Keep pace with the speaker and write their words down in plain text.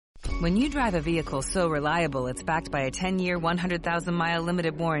When you drive a vehicle so reliable it's backed by a 10-year, 100,000-mile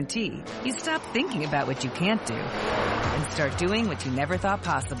limited warranty, you stop thinking about what you can't do and start doing what you never thought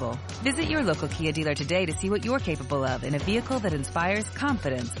possible. Visit your local Kia dealer today to see what you're capable of in a vehicle that inspires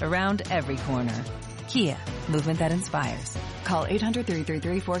confidence around every corner. Kia, movement that inspires. Call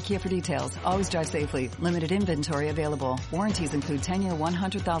 800-333-4KIA for details. Always drive safely. Limited inventory available. Warranties include 10-year,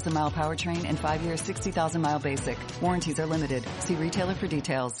 100,000-mile powertrain and 5-year, 60,000-mile basic. Warranties are limited. See retailer for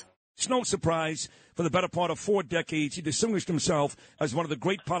details. It's no surprise. For the better part of 4 decades, he distinguished himself as one of the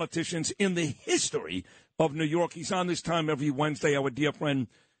great politicians in the history of New York. He's on this time every Wednesday, our dear friend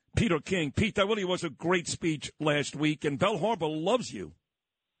Peter King. Pete, that really was a great speech last week, and Belle Harbor loves you.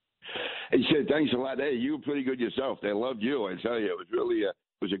 He said, thanks a lot. Hey, you were pretty good yourself. They loved you. I tell you, it was really it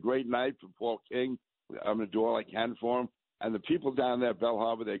was a great night for Paul King. I'm going to do all I can for him. And the people down there at Belle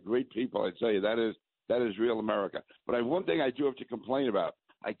Harbor, they're great people. I tell you, that is real America. But I have one thing I do have to complain about.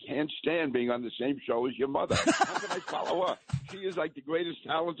 I can't stand being on the same show as your mother. How can I follow her? She is like the greatest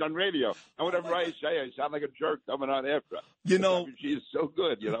talent on radio. And whatever I say, I sound like a jerk coming on after her. You know, she is so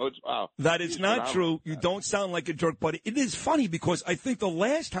good. You know, it's wow. That is not true. You don't sound like a jerk, but it is funny because I think the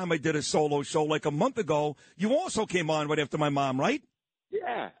last time I did a solo show, like a month ago, you also came on right after my mom, right?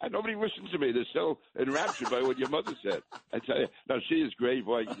 Yeah, and nobody listens to me. They're still enraptured by what your mother said. I tell you, no, she is great,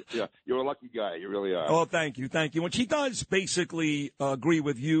 boy. Yeah, you're a lucky guy. You really are. Oh, thank you. And she does basically agree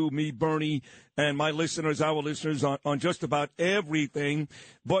with you, me, Bernie, and my listeners, our listeners, on just about everything.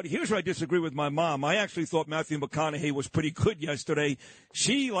 But here's where I disagree with my mom. I actually thought Matthew McConaughey was pretty good yesterday.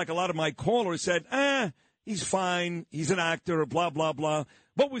 She, like a lot of my callers, said, he's fine. He's an actor, blah, blah, blah.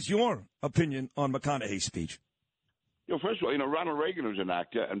 What was your opinion on McConaughey's speech? You know, first of all, Ronald Reagan was an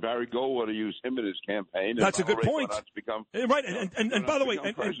actor, and Barry Goldwater used him in his campaign. That's a good point. Right, and by the way,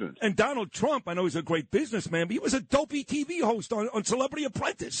 and Donald Trump, I know he's a great businessman, but he was a dopey TV host on Celebrity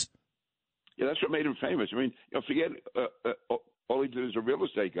Apprentice. Yeah, that's what made him famous. I mean, forget all he did as a real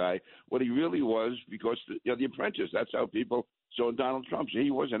estate guy. What he really was, because The Apprentice. That's how people saw Donald Trump. So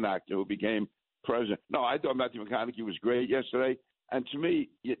he was an actor who became president. No, I thought Matthew McConaughey was great yesterday, and to me,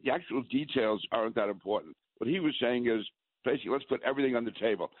 the actual details aren't that important. What he was saying is, basically, let's put everything on the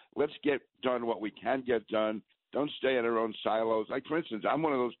table. Let's get done what we can get done. Don't stay in our own silos. Like, for instance, I'm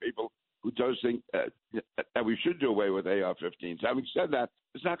one of those people who does think that we should do away with AR-15s. Having said that,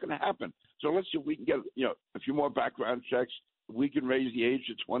 it's not going to happen. So let's see if we can get, a few more background checks. We can raise the age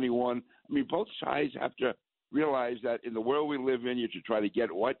to 21. I mean, both sides have to realize that in the world we live in, you should try to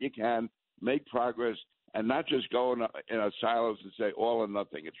get what you can, make progress, and not just go in our silos and say all or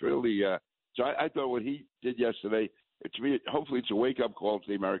nothing. It's really so I thought what he did yesterday, to me, hopefully it's a wake-up call to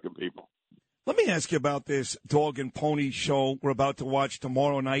the American people. Let me ask you about this dog and pony show we're about to watch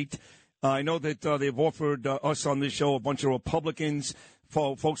tomorrow night. I know that they've offered us on this show a bunch of Republicans,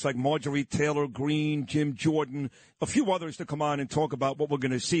 folks like Marjorie Taylor Greene, Jim Jordan, a few others to come on and talk about what we're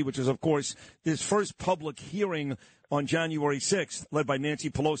going to see, which is, of course, this first public hearing on January 6th, led by Nancy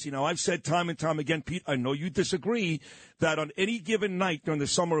Pelosi. Now, I've said time and time again, Pete, I know you disagree, that on any given night during the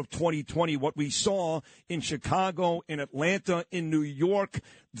summer of 2020, what we saw in Chicago, in Atlanta, in New York,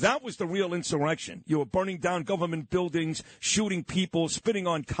 that was the real insurrection. You were burning down government buildings, shooting people, spitting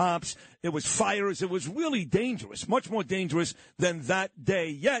on cops. It was fires. It was really dangerous, much more dangerous than that day.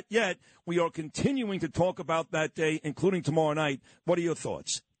 Yet, we are continuing to talk about that day, including tomorrow night. What are your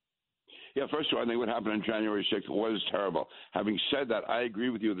thoughts? Yeah, first of all, I think what happened on January 6th was terrible. Having said that, I agree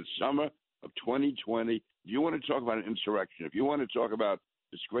with you. The summer of 2020, if you want to talk about an insurrection, if you want to talk about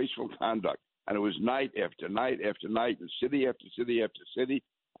disgraceful conduct, and it was night after night after night, and city after city after city,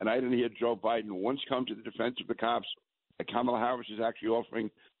 and I didn't hear Joe Biden once come to the defense of the cops. Kamala Harris is actually offering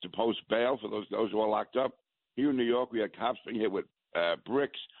to post bail for those who are locked up. Here in New York, we had cops being hit with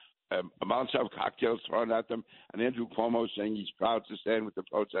bricks, amounts of cocktails thrown at them, and Andrew Cuomo saying he's proud to stand with the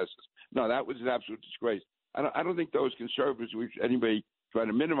protesters. No, that was an absolute disgrace. I don't think those conservatives, anybody trying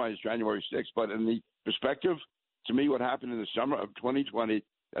to minimize January 6th, but in the perspective, to me, what happened in the summer of 2020,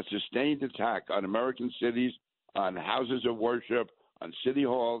 that sustained attack on American cities, on houses of worship, on city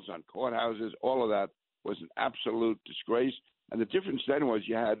halls, on courthouses, all of that was an absolute disgrace. And the difference then was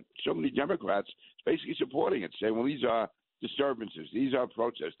you had so many Democrats basically supporting it, saying, well, these are disturbances, these are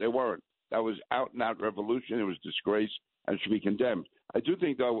protests. They weren't. That was out-and-out revolution. It was disgrace and should be condemned. I do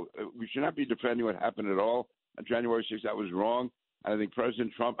think, though, we should not be defending what happened at all on January 6th. That was wrong. And I think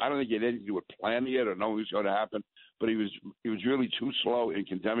President Trump, I don't think he had anything to do with planning it or knowing it was going to happen, but he was really too slow in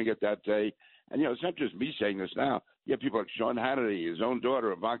condemning it that day. And, it's not just me saying this now. You have people like Sean Hannity, his own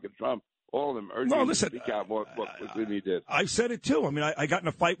daughter, Ivanka Trump, all of them urging him to speak out more quickly than he did. I said it too. I mean, I got in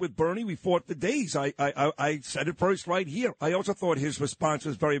a fight with Bernie. We fought for days. I said it first right here. I also thought his response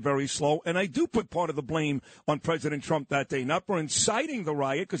was very, very slow. And I do put part of the blame on President Trump that day, not for inciting the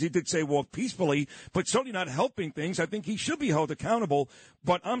riot, because he did say walk peacefully, but certainly not helping things. I think he should be held accountable.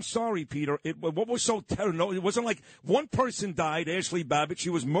 But I'm sorry, Peter. What was so terrible? It wasn't like one person died, Ashley Babbitt. She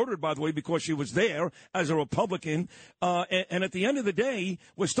was murdered, by the way, because she was there as a Republican. And at the end of the day,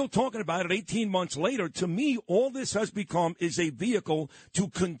 we're still talking about it 18 months later. To me, all this has become is a vehicle to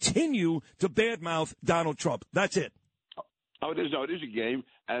continue to badmouth Donald Trump. That's it. Oh, it is a game.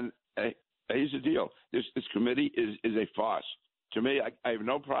 And here's the deal. This committee is a farce. To me, I have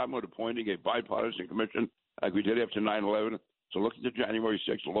no problem with appointing a bipartisan commission like we did after 9/11 to look into January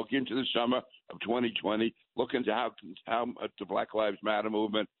 6th, to look into the summer of 2020, look into how the Black Lives Matter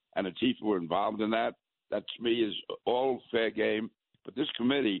movement and Antifa were involved in that. That, to me, is all fair game. But this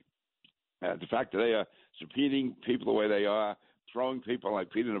committee, the fact that they are subpoenaing people the way they are, throwing people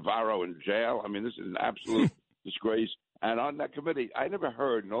like Peter Navarro in jail, I mean, this is an absolute disgrace. And on that committee, I never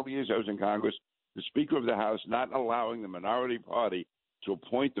heard in all the years I was in Congress, the Speaker of the House not allowing the minority party to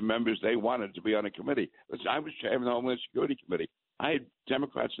appoint the members they wanted to be on a committee. Listen, I was chairman of the Homeland Security Committee. I had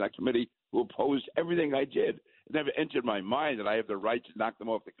Democrats in that committee who opposed everything I did. It never entered my mind that I have the right to knock them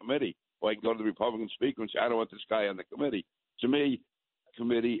off the committee, or I can go to the Republican Speaker and say, I don't want this guy on the committee. To me, the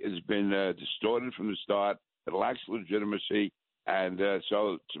committee has been distorted from the start. It lacks legitimacy. And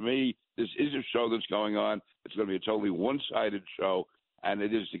so, to me, this is a show that's going on. It's going to be a totally one-sided show, and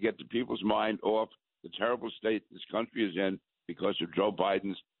it is to get the people's mind off the terrible state this country is in because of Joe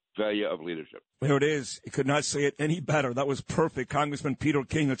Biden's failure of leadership. There it is. You could not say it any better. That was perfect. Congressman Peter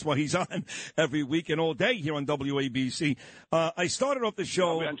King. That's why he's on every week and all day here on WABC. I started off the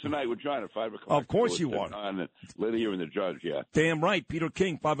show. And tonight we're trying at 5 o'clock. Of course you are. On Lydia and the judge, yeah. Damn right. Peter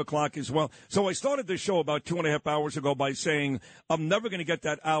King, 5 o'clock as well. So I started the show about 2.5 hours ago by saying I'm never going to get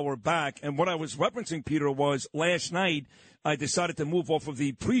that hour back. And what I was referencing, Peter, was last night I decided to move off of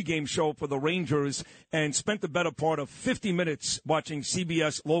the pregame show for the Rangers and spent the better part of 50 minutes watching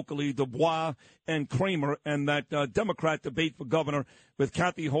CBS locally, Dubois and Kramer, and that Democrat debate for governor with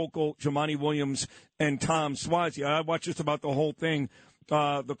Kathy Hochul, Jumaane Williams, and Tom Suozzi. I watched just about the whole thing.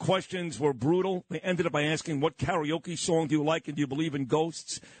 The questions were brutal. They ended up by asking, what karaoke song do you like and do you believe in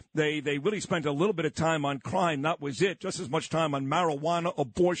ghosts? They really spent a little bit of time on crime. That was it. Just as much time on marijuana,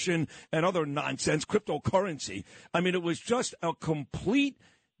 abortion, and other nonsense, cryptocurrency. I mean, it was just a complete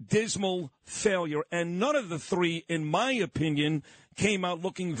dismal failure. And none of the three, in my opinion, came out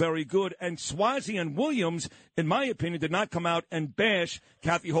looking very good. And Suozzi and Williams, in my opinion, did not come out and bash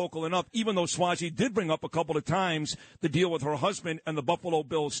Kathy Hochul enough, even though Suozzi did bring up a couple of times the deal with her husband and the Buffalo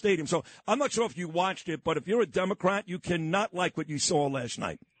Bills Stadium. So I'm not sure if you watched it, but if you're a Democrat, you cannot like what you saw last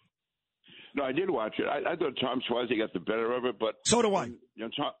night. No, I did watch it. I thought Tom Suozzi got the better of it, but so do I.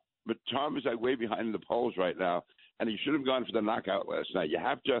 Tom is like way behind in the polls right now, and he should have gone for the knockout last night. You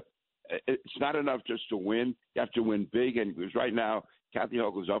have to. It's not enough just to win. You have to win big, and because right now Kathy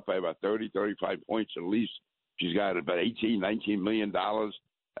Hochul's up by about 30, 35 points at least. She's got about $18 million.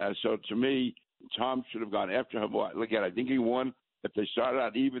 So to me, Tom should have gone after her more. Look at it. I think he won. If they started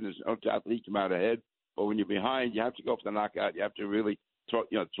out even, there's no doubt that he came out ahead. But when you're behind, you have to go for the knockout. You have to really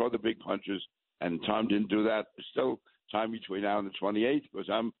throw the big punches. And Tom didn't do that. There's still time between now and the 28th because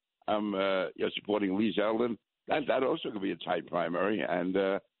I'm supporting Lee Zeldin. That also could be a tight primary. And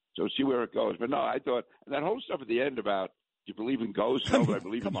so see where it goes. But no, I thought that whole stuff at the end about do you believe in ghosts? No, but I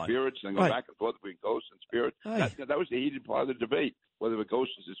believe in spirits. And then go back and forth between ghosts and spirits. That was the heated part of the debate. Whether a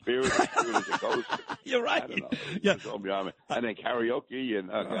ghost is a spirit, or a spirit is a ghost. You're right. I don't know. Yeah. And then karaoke,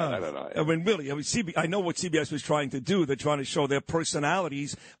 and I don't know. I mean, really, I know what CBS was trying to do. They're trying to show their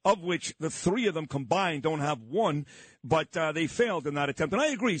personalities, of which the three of them combined don't have one. But they failed in that attempt. And I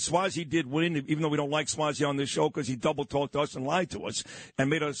agree, Suozzi did win, even though we don't like Suozzi on this show because he double-talked us and lied to us and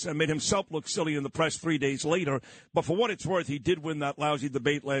made himself look silly in the press 3 days later. But for what it's worth, he did win that lousy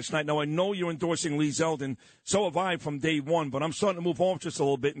debate last night. Now, I know you're endorsing Lee Zeldin. So have I from day one. But I'm starting to move off just a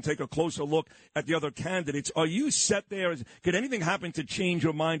little bit and take a closer look at the other candidates. Are you set there? Could anything happen to change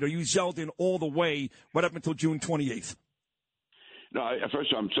your mind? Are you Zeldin all the way right up until June 28th? No,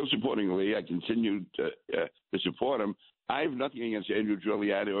 first of all, I'm still supporting Lee. I continue to support him. I have nothing against Andrew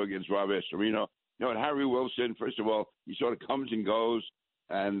Giuliani or against Rob Astorino. And Harry Wilson, first of all, he sort of comes and goes.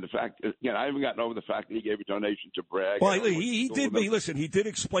 And the fact, again, I haven't gotten over the fact that he gave a donation to Bragg. Well, he did. Listen, he did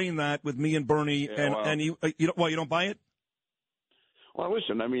explain that with me and Bernie. Yeah, and you don't buy it? Well,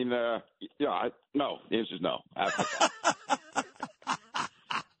 listen, I mean, no. The answer is no.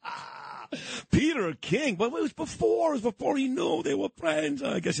 Peter King. But it was before. It was before he knew they were friends.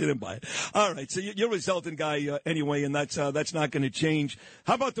 I guess you didn't buy it. All right. So you're a Zeldin guy anyway, and that's not going to change.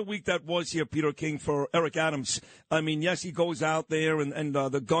 How about the week that was here, Peter King, for Eric Adams? I mean, yes, he goes out there, and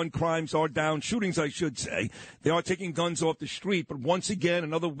the gun crimes are down. Shootings, I should say. They are taking guns off the street. But once again,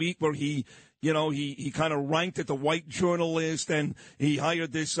 another week where he kind of ranked at the white journalist, and he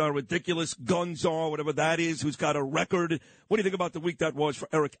hired this ridiculous gun czar, whatever that is, who's got a record. What do you think about the week that was for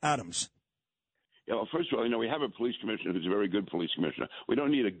Eric Adams? Yeah, well, first of all, we have a police commissioner who's a very good police commissioner. We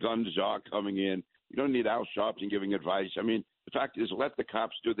don't need a gun czar coming in. We don't need Al Sharpton giving advice. I mean, the fact is, let the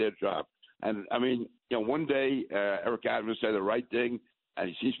cops do their job. And, one day Eric Adams said the right thing, and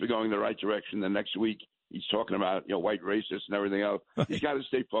he seems to be going in the right direction. The next week, he's talking about, white racists and everything else. He's got to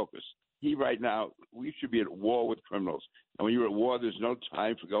stay focused. Right now, we should be at war with criminals. And when you're at war, there's no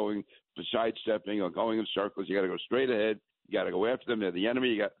time for sidestepping or going in circles. You got to go straight ahead. You got to go after them. They're the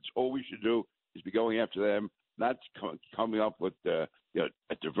enemy. That's all we should do is be going after them, not coming up with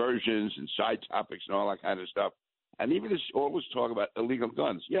diversions and side topics and all that kind of stuff. And even this always talk about illegal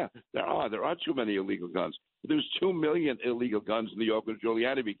guns. Yeah, there are too many illegal guns. But there's 2 million illegal guns in New York when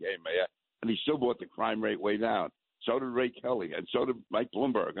Giuliani became mayor, and he still brought the crime rate way down. So did Ray Kelly, and so did Mike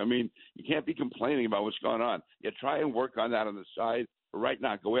Bloomberg. I mean, you can't be complaining about what's going on. You try and work on that on the side. But right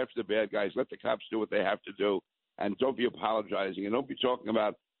now, go after the bad guys. Let the cops do what they have to do, and don't be apologizing. And don't be talking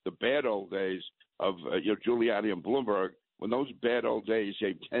about the bad old days of Giuliani and Bloomberg, when those bad old days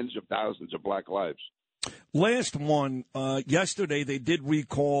saved tens of thousands of black lives. Last one, yesterday they did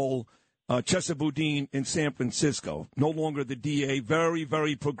recall Chesa Boudin in San Francisco. No longer the DA, very,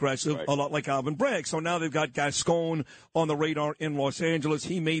 very progressive, right. A lot like Alvin Bragg. So now they've got Gascon on the radar in Los Angeles.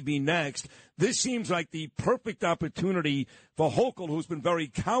 He may be next. This seems like the perfect opportunity for Hochul, who's been very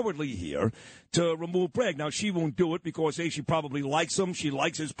cowardly here, to remove Bragg. Now, she won't do it because, A, she probably likes him, she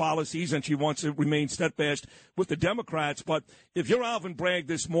likes his policies, and she wants to remain steadfast with the Democrats. But if you're Alvin Bragg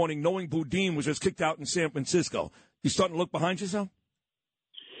this morning, knowing Boudin was just kicked out in San Francisco, you starting to look behind yourself?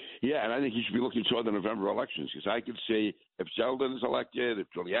 Yeah, and I think you should be looking toward the November elections, because I could see if Zeldin is elected, if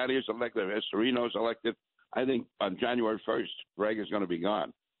Giuliani is elected, if Estorino is elected, I think on January 1st, Bragg is going to be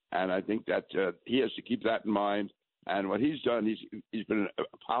gone. And I think that he has to keep that in mind. And what he's done, he's been an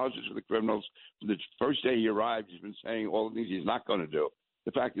apologist for the criminals. From the first day he arrived, he's been saying all the things he's not going to do.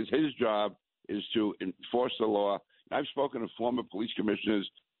 The fact is his job is to enforce the law. I've spoken to former police commissioners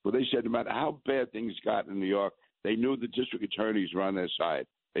where they said no matter how bad things got in New York, they knew the district attorneys were on their side.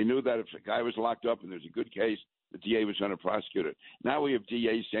 They knew that if a guy was locked up and there's a good case, the DA was going to prosecute it. Now we have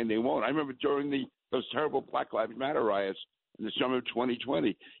DAs saying they won't. I remember during those terrible Black Lives Matter riots in the summer of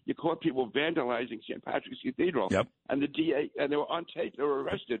 2020, you caught people vandalizing St. Patrick's Cathedral. Yep. And the DA, and they were on tape, they were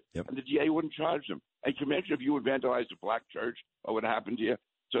arrested, yep. And the DA wouldn't charge them. And can you imagine if you would vandalize a black church, what would happen to you?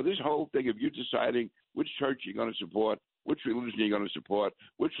 So this whole thing of you deciding which church you're going to support, which religion you're going to support,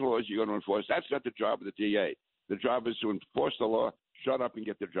 which laws you're going to enforce, that's not the job of the DA. The job is to enforce the law, shut up, and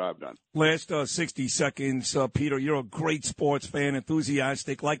get the job done. Last 60 seconds, Peter, you're a great sports fan,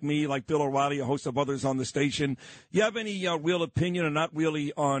 enthusiastic, like me, like Bill O'Reilly, a host of others on the station. You have any real opinion, or not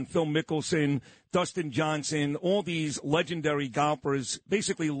really, on Phil Mickelson, Dustin Johnson, all these legendary golfers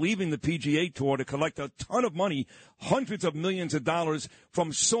basically leaving the PGA Tour to collect a ton of money, hundreds of millions of dollars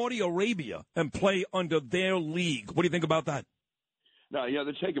from Saudi Arabia, and play under their league? What do you think about that? No,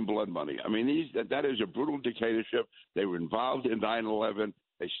 they're taking blood money. I mean, that is a brutal dictatorship. They were involved in 9/11.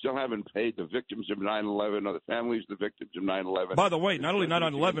 They still haven't paid the victims of 9/11 or the families of the victims of 9/11. By the way, not only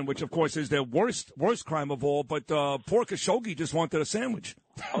 9/11, which of course is their worst crime of all, but poor Khashoggi just wanted a sandwich.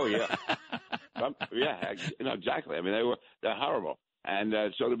 Oh yeah, exactly. I mean, they're horrible, and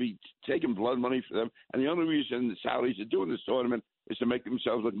so to be taking blood money for them, and the only reason the Saudis are doing this tournament is to make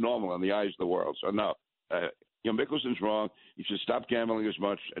themselves look normal in the eyes of the world. So no. Mickelson's wrong. You should stop gambling as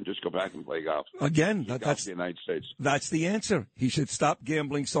much and just go back and play golf. Again, that's the United States. That's the answer. He should stop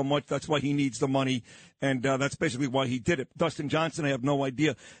gambling so much. That's why he needs the money, and that's basically why he did it. Dustin Johnson, I have no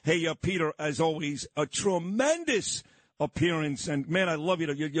idea. Hey, Peter, as always, a tremendous appearance, and man, I love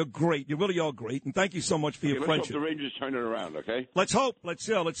you. You're great. You really are great, and thank you so much for your friendship. Let's hope the Rangers turn it around, okay? Let's hope. Let's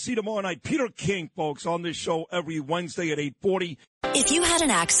see tomorrow night. Peter King, folks, on this show every Wednesday at 8:40. If you had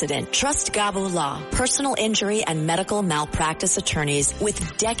an accident, trust Gabo Law, personal injury and medical malpractice attorneys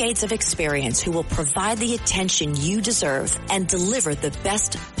with decades of experience who will provide the attention you deserve and deliver the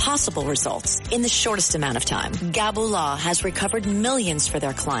best possible results in the shortest amount of time. Gabo Law has recovered millions for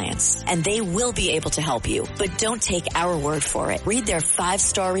their clients, and they will be able to help you. But don't take our word for it. Read their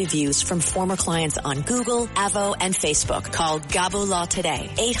 5-star reviews from former clients on Google, Avo, and Facebook. Call Gabo Law today,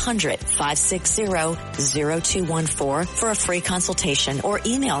 800-560-0214 for a free consultation. consultation or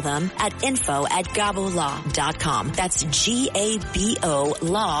email them at info@gabolaw.com. That's GABO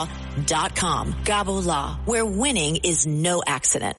law.com. Gabo Law, where winning is no accident.